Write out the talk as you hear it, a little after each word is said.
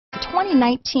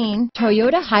2019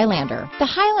 Toyota Highlander. The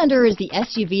Highlander is the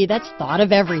SUV that's thought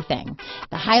of everything.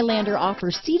 The Highlander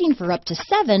offers seating for up to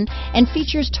 7 and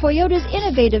features Toyota's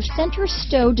innovative center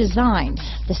stow design.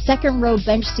 The second row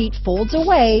bench seat folds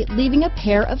away, leaving a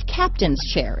pair of captain's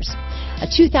chairs. A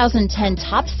 2010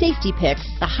 top safety pick,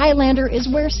 the Highlander is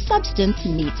where substance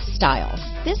meets style.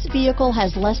 This vehicle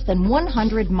has less than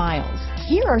 100 miles.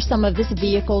 Here are some of this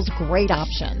vehicle's great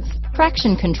options: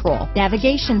 traction control,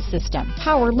 navigation system,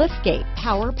 power liftgate,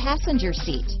 power passenger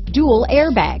seat, dual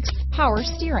airbags, power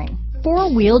steering,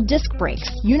 4-wheel disc brakes,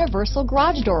 universal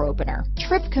garage door opener,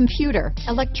 trip computer,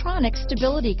 electronic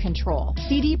stability control,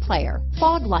 CD player,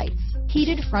 fog lights,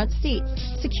 heated front seats,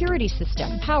 security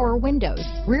system, power windows,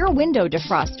 rear window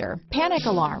defroster, panic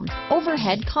alarm,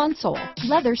 overhead console,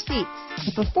 leather seats.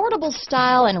 If affordable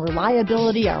style and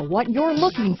reliability are what you're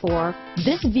looking for,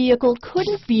 this vehicle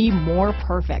couldn't be more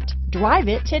perfect. Drive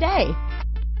it today.